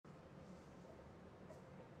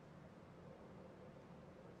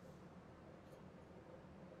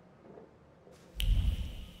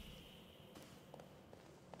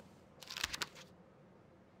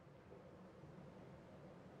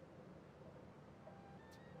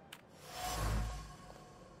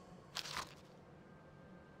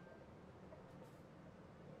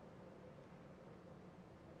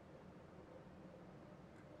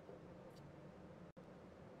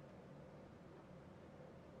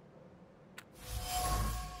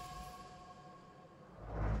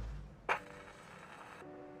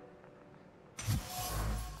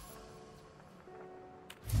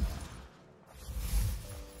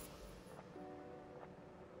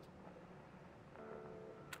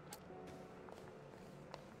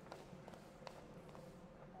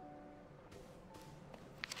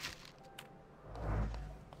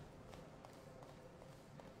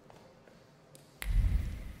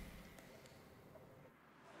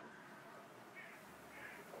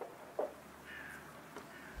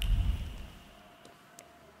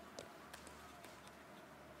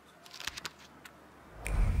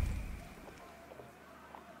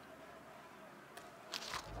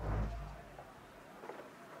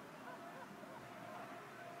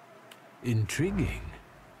Intriguing.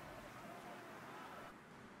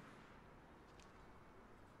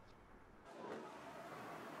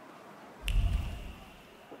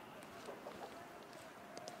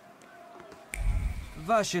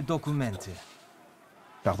 Ваши документы.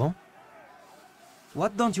 Pardon?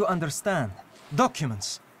 What don't you understand?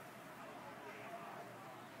 Documents.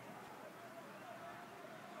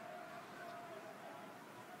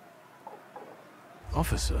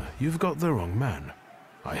 Officer, you've got the wrong man.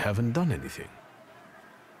 I haven't done anything.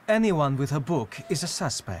 Anyone with a book is a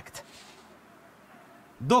suspect.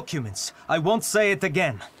 Documents. I won't say it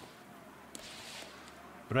again.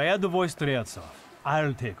 Рядовой Стрельцов,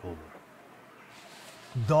 I'll take over.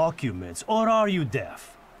 Documents, or are you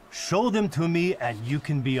deaf? Show them to me and you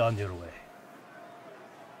can be on your way.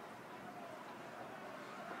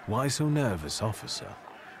 Why so nervous, officer?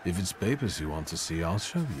 If it's papers you want to see, I'll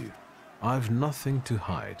show you. I've nothing to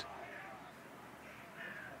hide.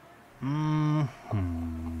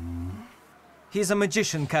 He's a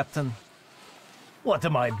magician, Captain. What,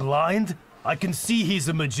 am I blind? I can see he's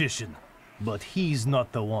a magician, but he's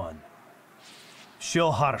not the one.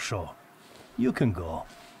 Show Harsho. You can go.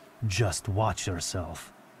 Just watch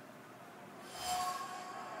yourself.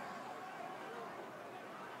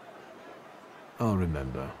 I'll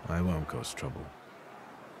remember. I won't cause trouble.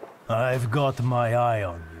 I've got my eye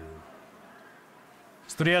on you.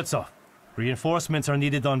 Streltsov, reinforcements are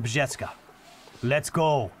needed on Bzetska. Let's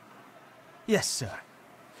go. Yes, sir.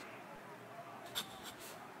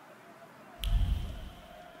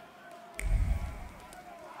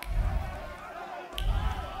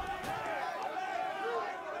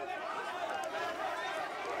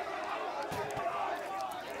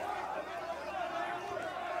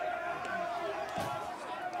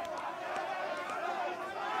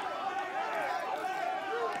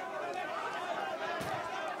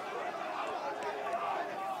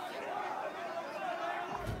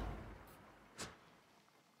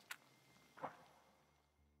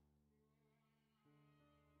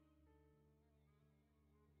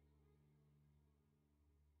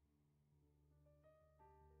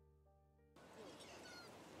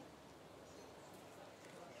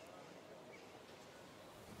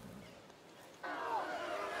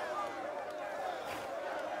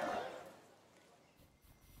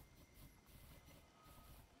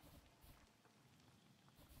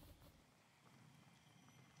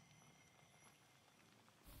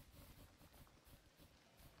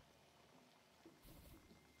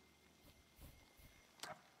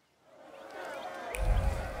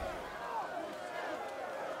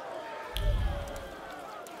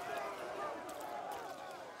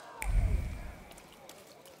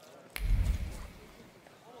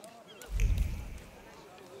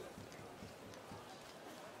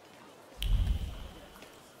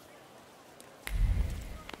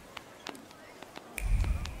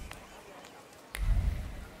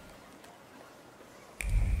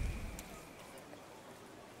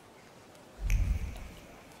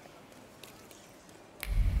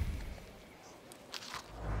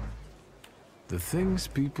 The things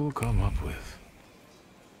people come up with.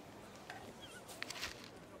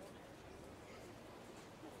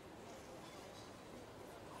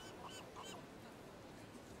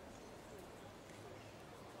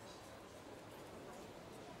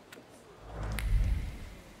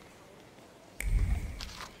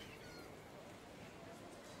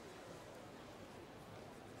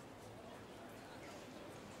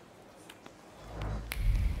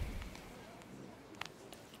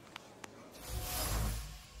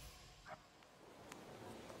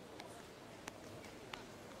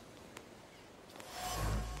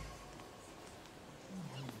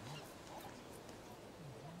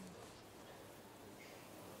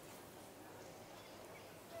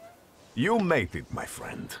 You made it, my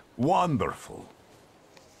friend. Wonderful.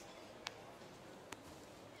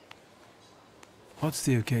 What's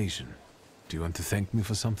the occasion? Do you want to thank me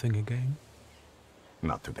for something again?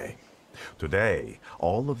 Not today. Today,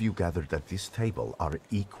 all of you gathered at this table are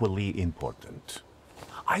equally important.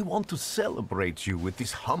 I want to celebrate you with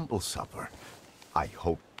this humble supper. I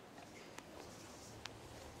hope...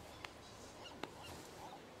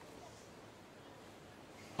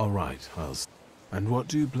 All right, And what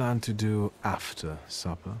do you plan to do after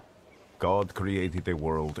supper? God created the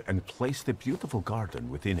world and placed a beautiful garden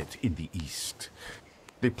within it in the east.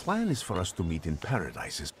 The plan is for us to meet in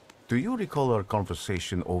paradises. Do you recall our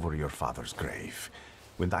conversation over your father's grave?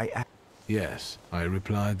 When I asked... Yes, I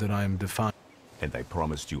replied that I am defiant. And I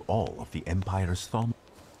promised you all of the Empire's thumb.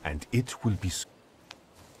 And it will be...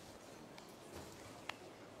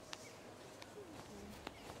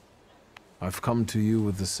 I've come to you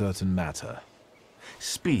with a certain matter.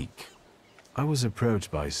 Speak, I was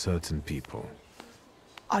approached by certain people.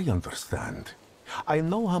 I understand. I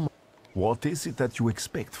know how much... What is it that you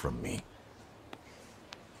expect from me?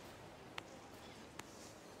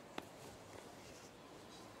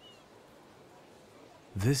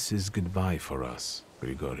 This is goodbye for us,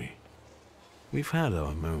 Grigori. We've had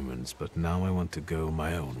our moments, but now I want to go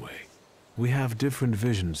my own way. We have different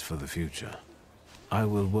visions for the future. I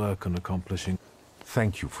will work on accomplishing...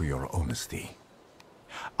 Thank you for your honesty.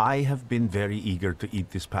 I have been very eager to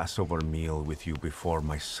eat this Passover meal with you before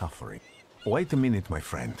my suffering. Wait a minute, my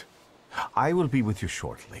friend. I will be with you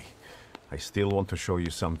shortly. I still want to show you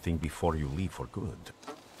something before you leave for good.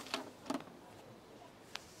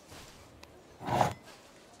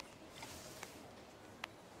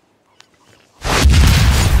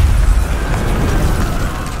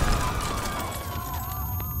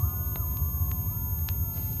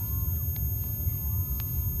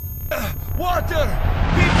 Water!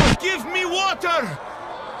 People, give me water!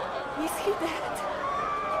 Is he dead?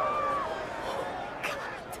 Oh,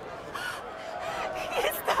 God.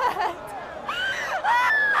 He's dead!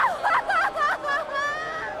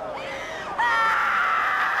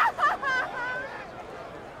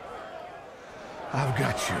 I've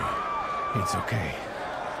got you. It's okay.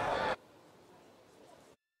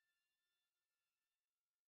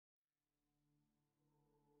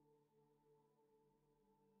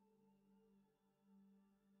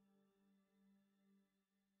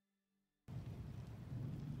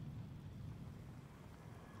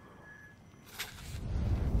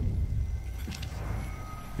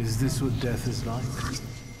 Is this what death is like?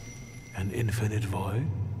 An infinite void?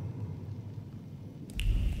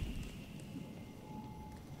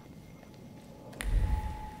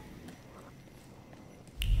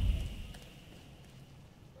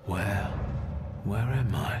 Where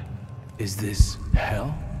am I? Is this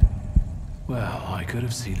hell? Well, I could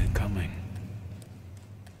have seen it coming.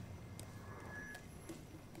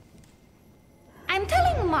 I'm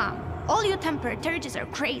telling Mom, all you Thaumaturges are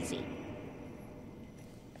crazy.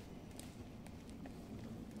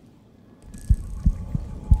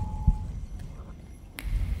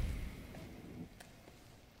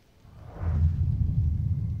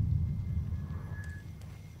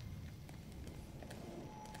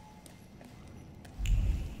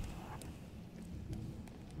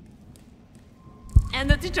 And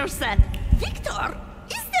the teacher said, Wiktor,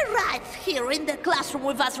 is the rat here in the classroom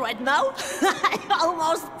with us right now? I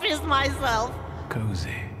almost pissed myself. Cozy.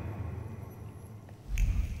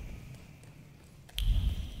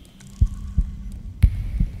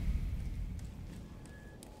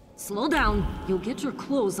 Slow down. You'll get your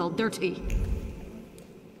clothes all dirty.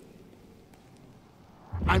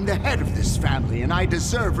 I'm the head of this family, and I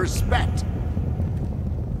deserve respect.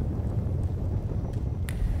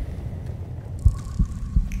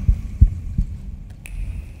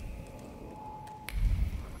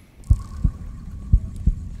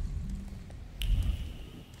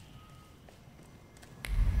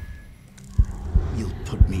 You'll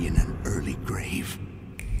put me in an early grave.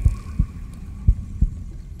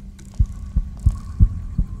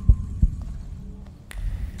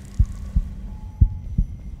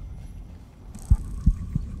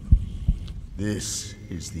 This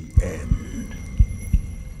is the end.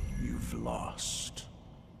 You've lost.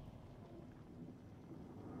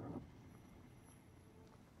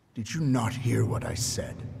 Did you not hear what I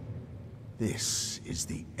said? This is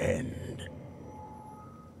the end.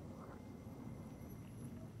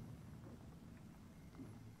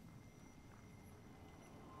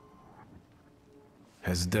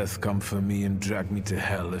 Has death come for me and dragged me to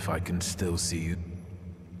hell if I can still see you?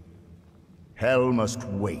 Hell must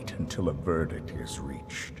wait until a verdict is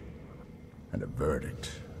reached. And a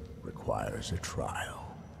verdict requires a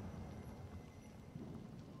trial.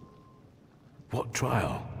 What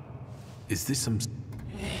trial? Is this some...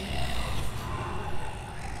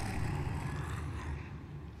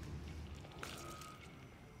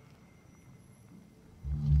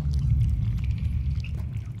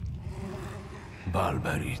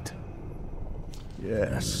 Barbarit.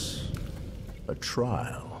 Yes. A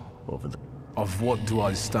trial over the... Of what do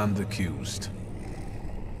I stand accused?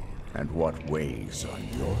 And what weighs on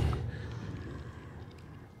your...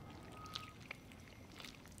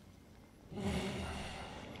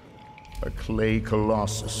 A clay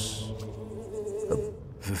colossus.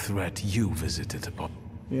 The threat you visited upon.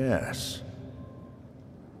 Yes.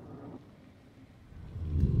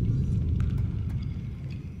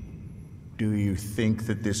 Do you think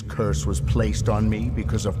that this curse was placed on me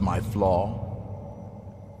because of my flaw?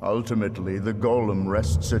 Ultimately, the golem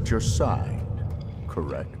rests at your side,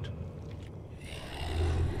 correct?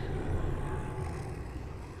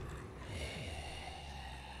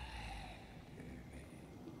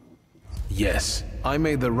 Yes, I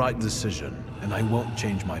made the right decision, and I won't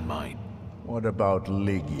change my mind. What about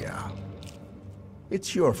Lygia?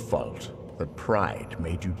 It's your fault that pride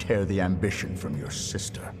made you tear the ambition from your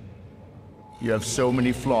sister. You have so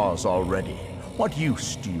many flaws already. What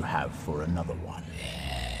use do you have for another one?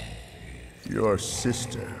 Your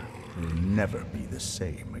sister will never be the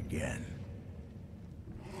same again.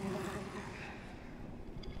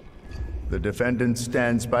 The defendant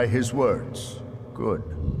stands by his words. Good.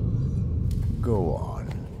 Go on.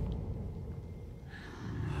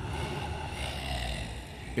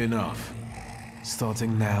 Enough.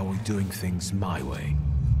 Starting now, we're doing things my way.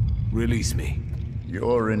 Release me.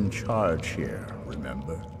 You're in charge here,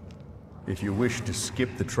 remember? If you wish to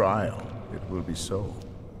skip the trial, it will be so.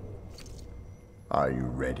 Are you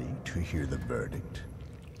ready to hear the verdict?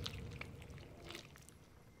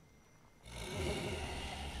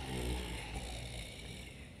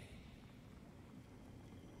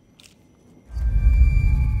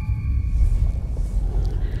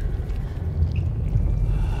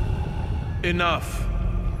 Enough.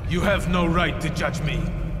 You have no right to judge me.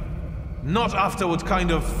 Not after what kind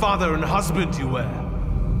of father and husband you were.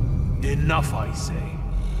 Enough, I say.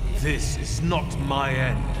 This is not my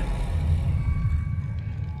end.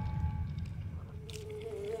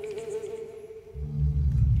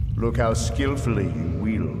 Look how skillfully you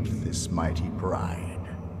wield this mighty pride.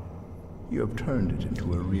 You have turned it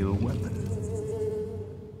into a real weapon.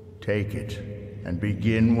 Take it, and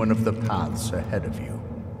begin one of the paths ahead of you.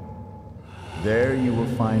 There you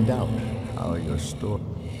will find out how your story...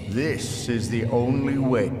 This is the only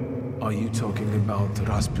way. Are you talking about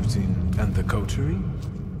Rasputin and the coterie?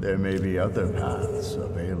 There may be other paths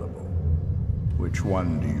available. Which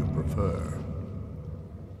one do you prefer?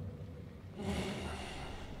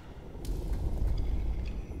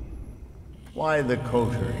 Why the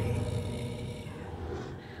coterie?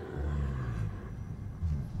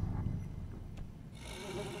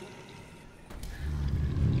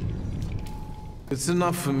 It's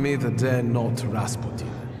enough for me that they're not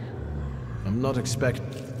Rasputin. I'm not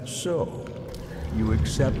So, you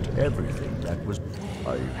accept everything that was...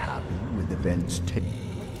 Are you happy with events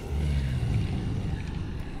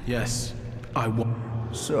Yes, I want...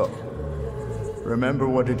 So, remember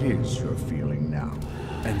what it is you're feeling now.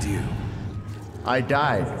 And you? I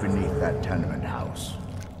died beneath that tenement house.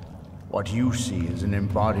 What you see is an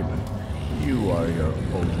embodiment. You are your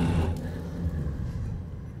own.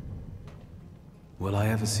 Will I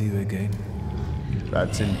ever see you again?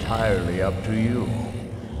 That's entirely up to you.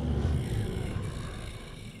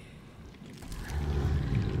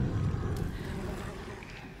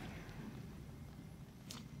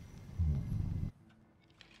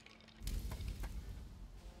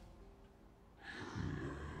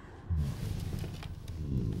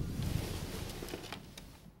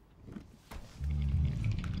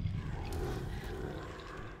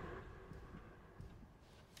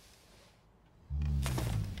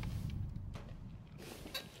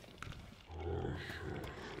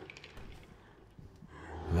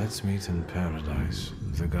 Let's meet in paradise,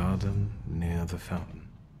 the garden near the fountain.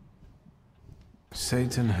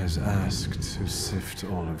 Satan has asked to sift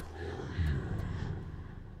all of...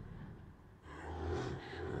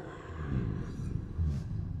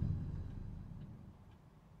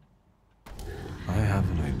 I have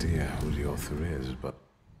an idea who the author is, but...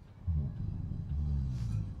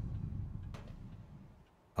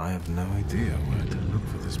 I have no idea where to look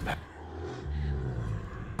for this path.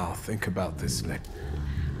 I'll think about this later.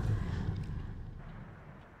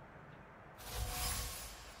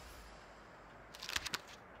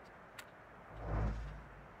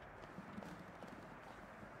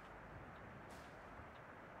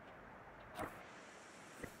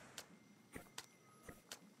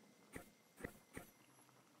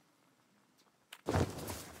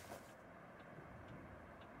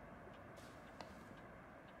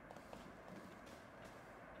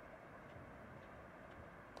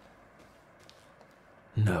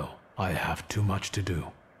 No, I have too much to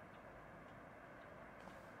do.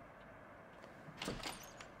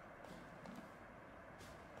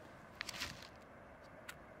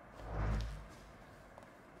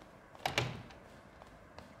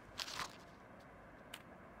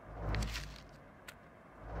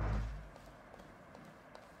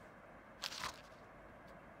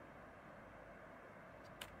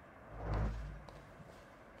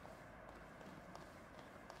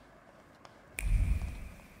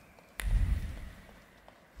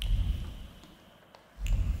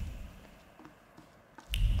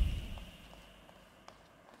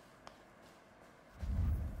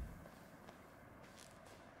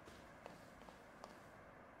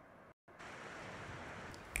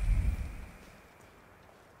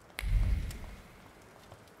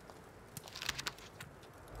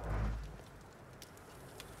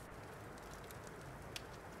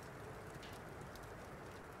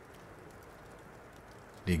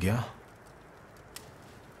 Ligia?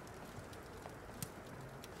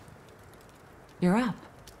 You're up.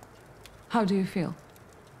 How do you feel?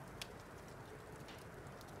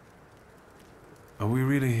 Are we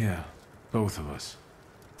really here? Both of us.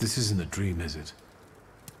 This isn't a dream, is it?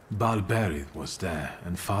 Balberith was there,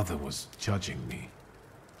 and Father was judging me.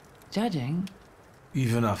 Judging?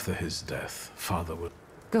 Even after his death, Father would...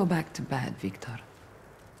 Go back to bed, Wiktor.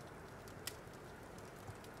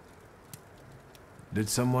 Did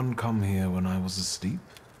someone come here when I was asleep?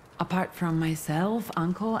 Apart from myself,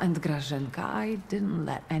 Uncle, and Grażynka, I didn't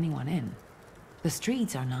let anyone in. The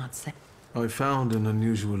streets are not safe. I found an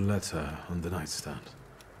unusual letter on the nightstand.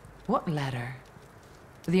 What letter?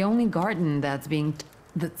 The only garden that's being...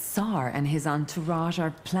 The Tsar and his entourage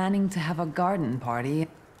are planning to have a garden party.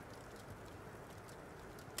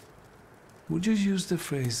 Would you use the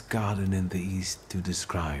phrase garden in the east to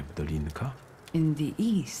describe Dolinka? In the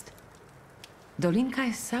east? Dolinka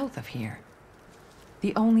is south of here.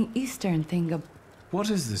 The only eastern thing of... What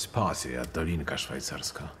is this party at Dolinka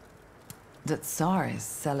Szwajcarska? The Tsar is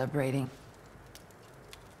celebrating.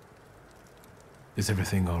 Is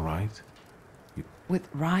everything all right? With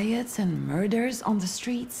riots and murders on the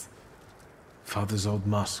streets? Father's old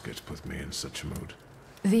musket put me in such a mood.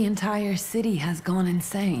 The entire city has gone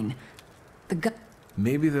insane.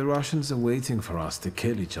 Maybe the Russians are waiting for us to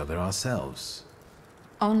kill each other ourselves.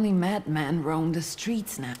 Only madmen roam the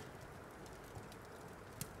streets now.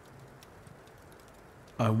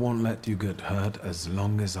 I won't let you get hurt as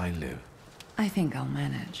long as I live. I think I'll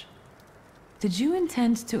manage. Did you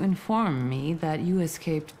intend to inform me that you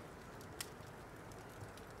escaped?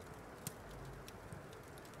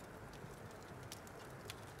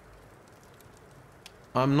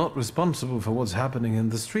 I'm not responsible for what's happening in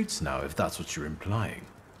the streets now, if that's what you're implying.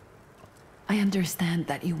 I understand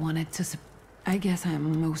that you wanted to... I guess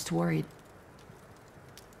I'm most worried.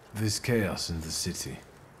 This chaos in the city.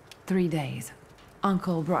 3 days.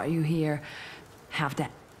 Uncle brought you here. Have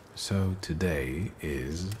that. So today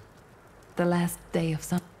is... The last day of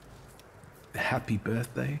summer. Happy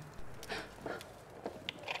birthday?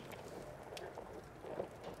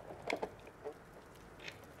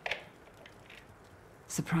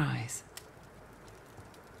 Surprise.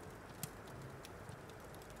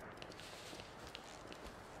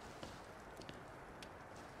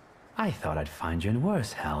 I thought I'd find you in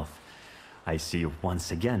worse health. I see you've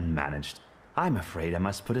once again managed. I'm afraid I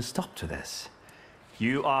must put a stop to this.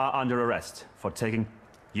 You are under arrest for taking...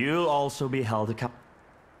 You'll also be held accountable.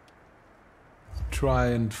 Try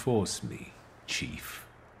and force me, Chief.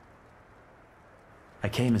 I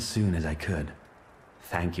came as soon as I could.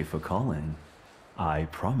 Thank you for calling. I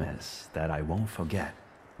promise that I won't forget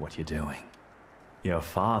what you're doing. Your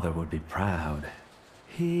father would be proud.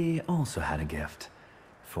 He also had a gift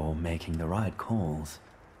for making the right calls.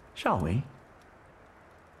 Shall we?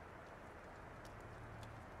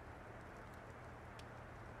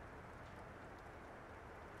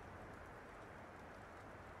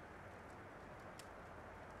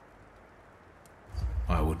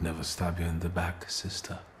 I would never stab you in the back,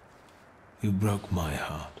 sister. You broke my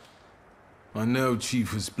heart. I know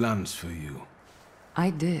Chief has plans for you. I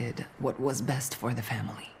did what was best for the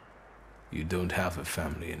family. You don't have a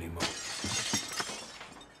family anymore.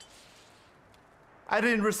 I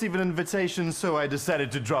didn't receive an invitation, so I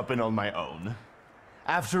decided to drop in on my own.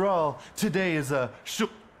 After all, today is a Mr.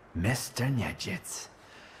 Nejits.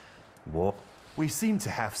 What? We seem to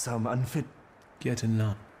have some unfit... Get in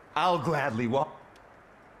line. I'll gladly walk.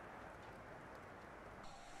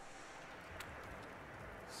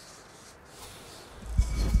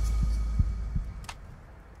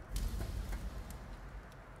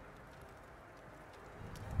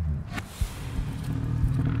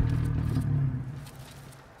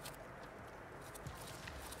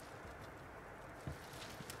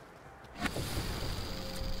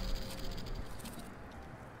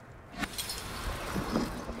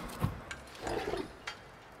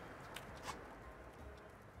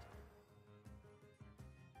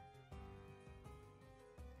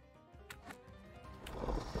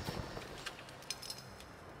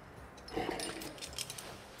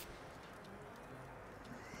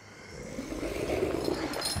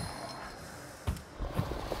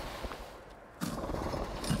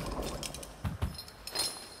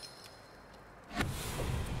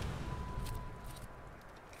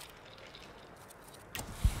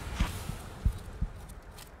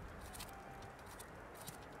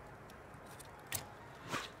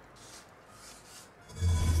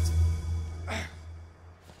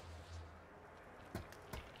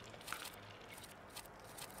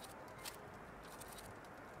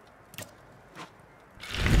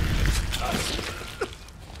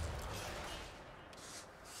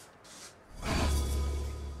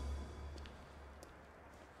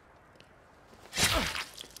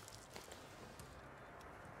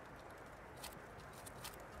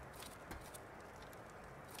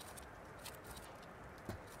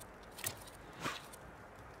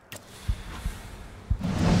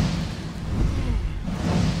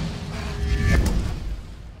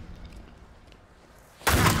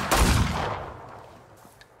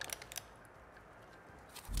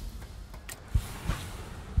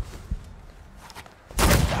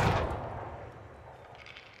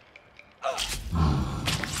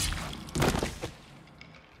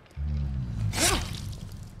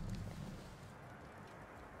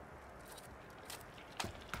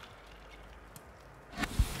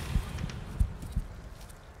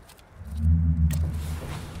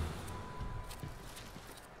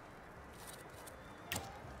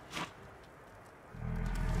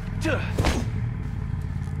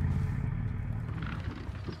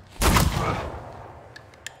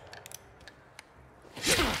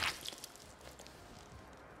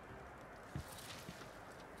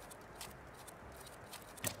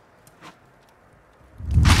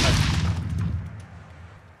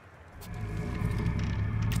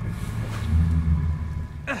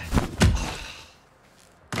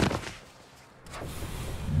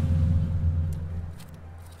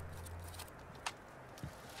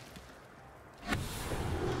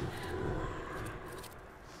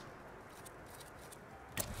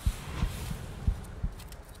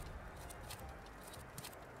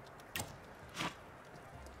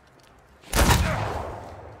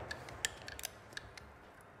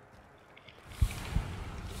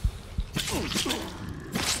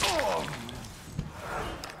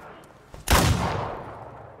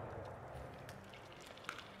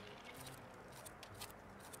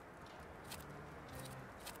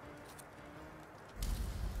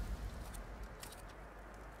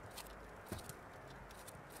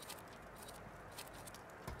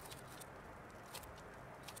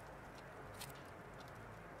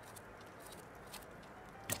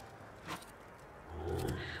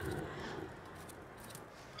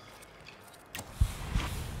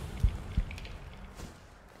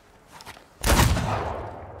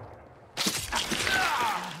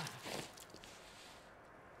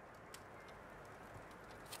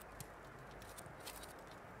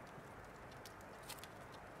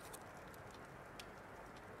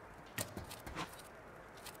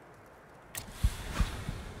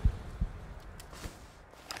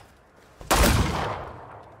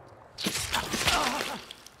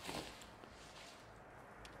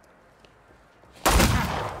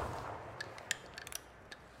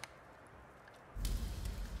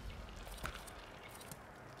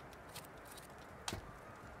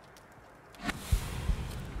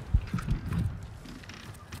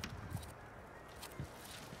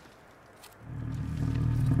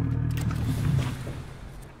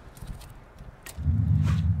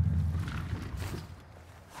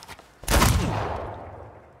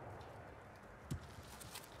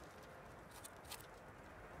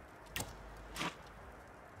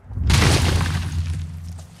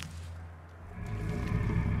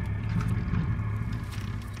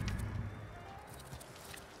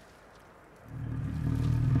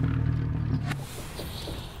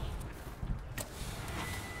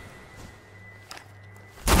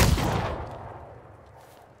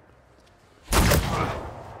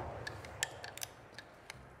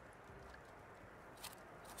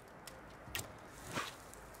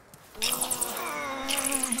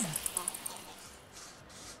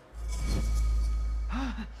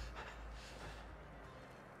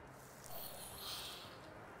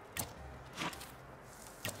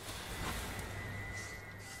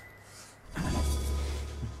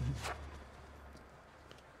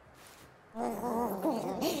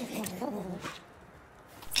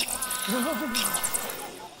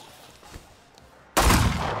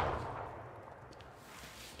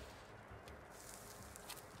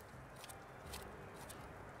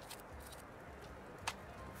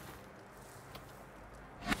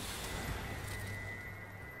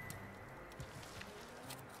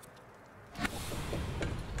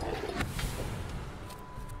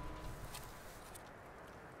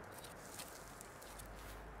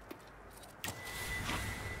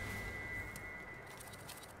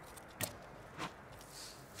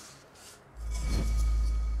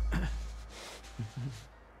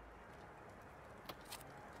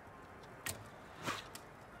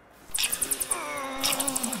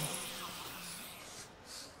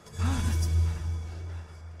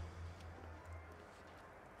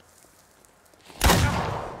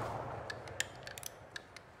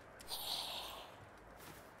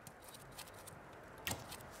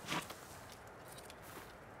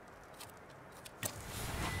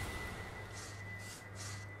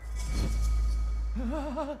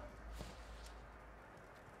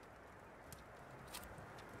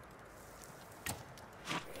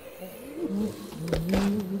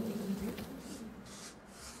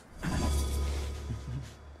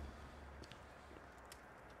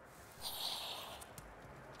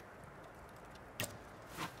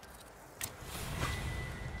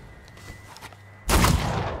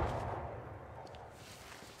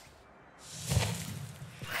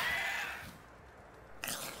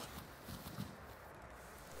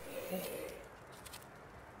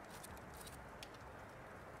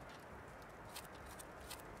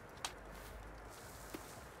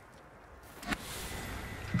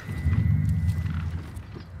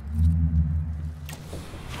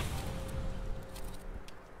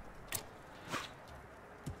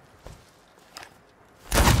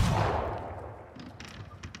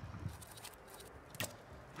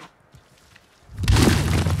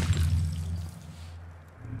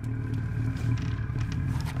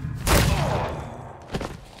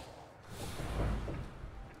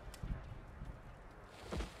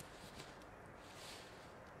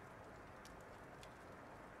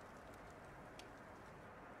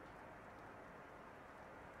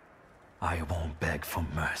 I won't beg for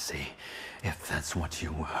mercy, if that's what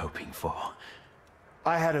you were hoping for.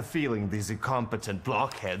 I had a feeling these incompetent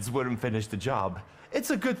blockheads wouldn't finish the job.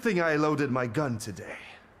 It's a good thing I loaded my gun today.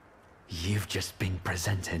 You've just been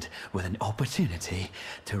presented with an opportunity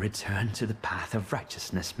to return to the path of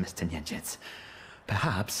righteousness, Mr. Nienjitz.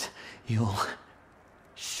 Perhaps you'll...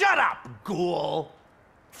 Shut up, ghoul!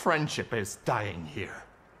 Friendship is dying here.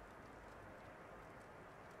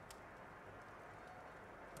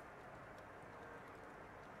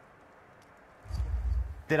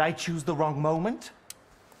 Did I choose the wrong moment?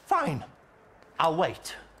 Fine. I'll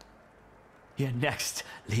wait. You're next,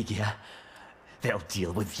 Ligia. They'll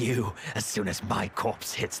deal with you as soon as my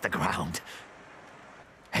corpse hits the ground.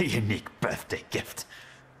 A unique birthday gift.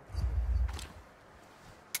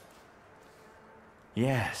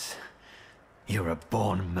 Yes, you're a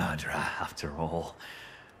born murderer after all.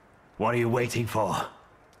 What are you waiting for?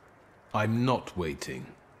 I'm not waiting.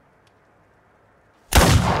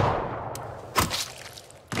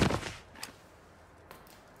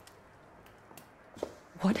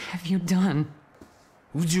 What have you done?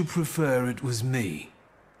 Would you prefer it was me?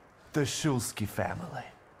 The Szulski family.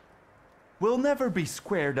 We'll never be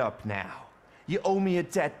squared up now. You owe me a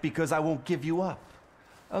debt because I won't give you up.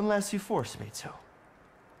 Unless you force me to.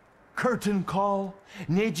 Curtain call.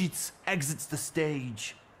 Nienjitz exits the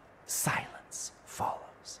stage. Silence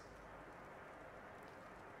follows.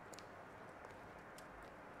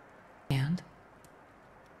 And?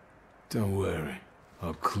 Don't worry.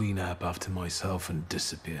 I'll clean up after myself and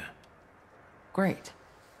disappear. Great.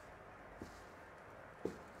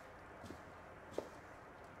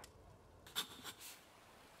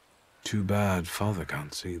 Too bad Father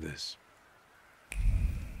can't see this.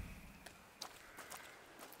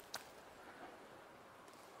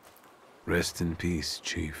 Rest in peace,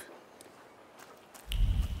 Chief.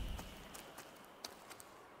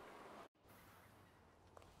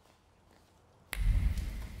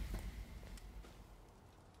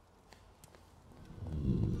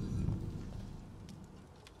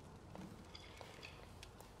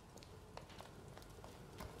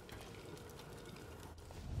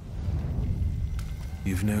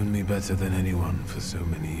 You've known me better than anyone for so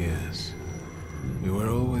many years. You were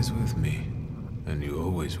always with me, and you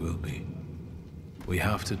always will be. We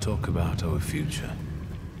have to talk about our future.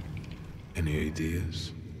 Any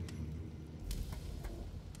ideas?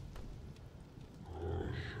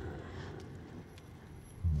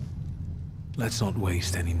 Let's not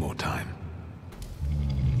waste any more time.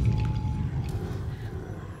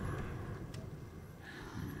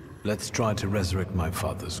 Let's try to resurrect my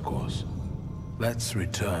father's course. Let's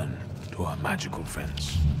return to our magical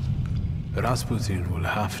friends. Rasputin will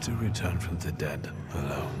have to return from the dead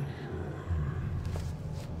alone.